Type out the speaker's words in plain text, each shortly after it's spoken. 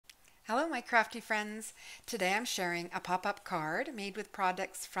Hello, my crafty friends. Today I'm sharing a pop-up card made with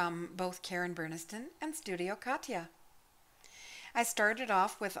products from both Karen Burniston and Studio Katya. I started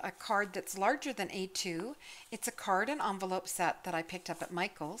off with a card that's larger than A2. It's a card and envelope set that I picked up at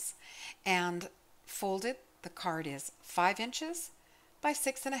Michael's, and folded. The card is 5 inches by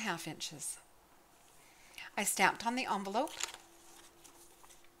 6.5 inches. I stamped on the envelope,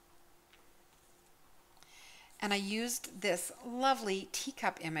 and I used this lovely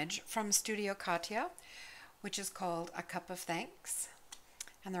teacup image from Studio Katya, which is called A Cup of Thanks.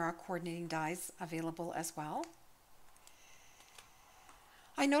 And there are coordinating dies available as well.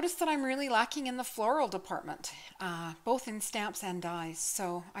 I noticed that I'm really lacking in the floral department, both in stamps and dies.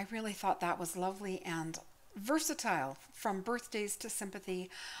 So I really thought that was lovely and versatile. From birthdays to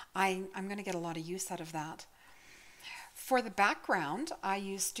sympathy, I'm going to get a lot of use out of that. For the background, I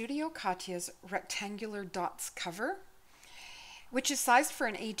use Studio Katya's rectangular dots cover, which is sized for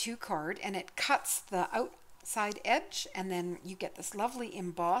an A2 card, and it cuts the outside edge, and then you get this lovely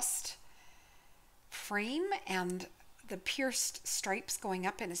embossed frame and the pierced stripes going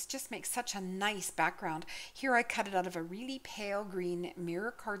up, and it just makes such a nice background. Here I cut it out of a really pale green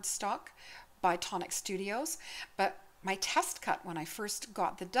mirror cardstock by Tonic Studios, but my test cut when I first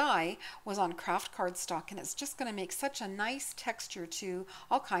got the die was on craft cardstock, and it's just going to make such a nice texture to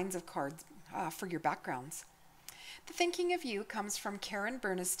all kinds of cards for your backgrounds. The Thinking of You comes from Karen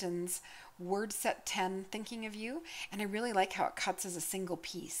Burniston's Word Set 10 Thinking of You, and I really like how it cuts as a single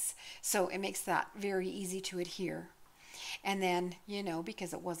piece, so it makes that very easy to adhere. And then,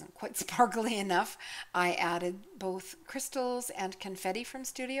 because it wasn't quite sparkly enough, I added both crystals and confetti from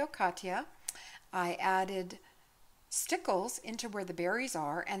Studio Katya. I added stickles into where the berries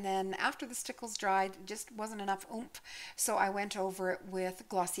are, and then after the stickles dried, it just wasn't enough oomph, so I went over it with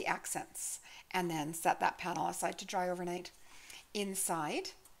glossy accents and then set that panel aside to dry overnight.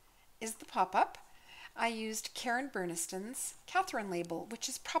 Inside is the pop-up. I used Karen Burniston's Catherine label, which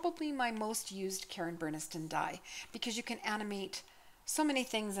is probably my most used Karen Burniston die, because you can animate so many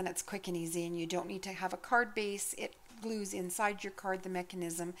things and it's quick and easy, and you don't need to have a card base. It glues inside your card, the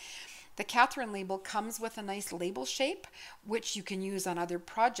mechanism. The Catherine label comes with a nice label shape, which you can use on other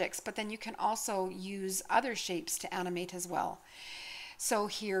projects, but then you can also use other shapes to animate as well. So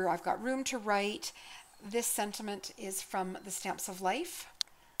here I've got room to write. This sentiment is from the Stamps of Life,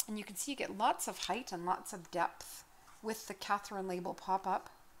 and you can see you get lots of height and lots of depth with the Catherine label pop-up.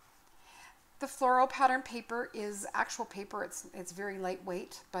 The floral pattern paper is actual paper. It's very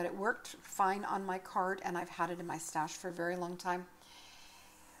lightweight, but it worked fine on my card, and I've had it in my stash for a very long time.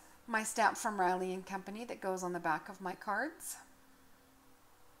 My stamp from Riley & Company that goes on the back of my cards.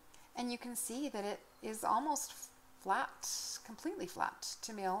 And you can see that it is almost flat, completely flat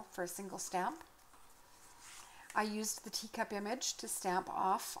to mail for a single stamp. I used the teacup image to stamp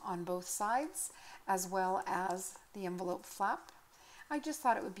off on both sides, as well as the envelope flap. I just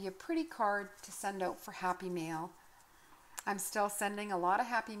thought it would be a pretty card to send out for happy mail. I'm still sending a lot of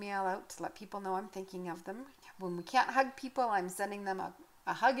happy mail out to let people know I'm thinking of them. When we can't hug people, I'm sending them a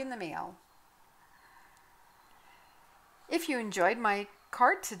hug in the mail. If you enjoyed my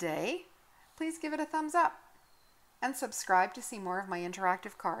card today, please give it a thumbs up and subscribe to see more of my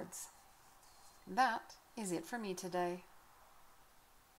interactive cards. That is it for me today.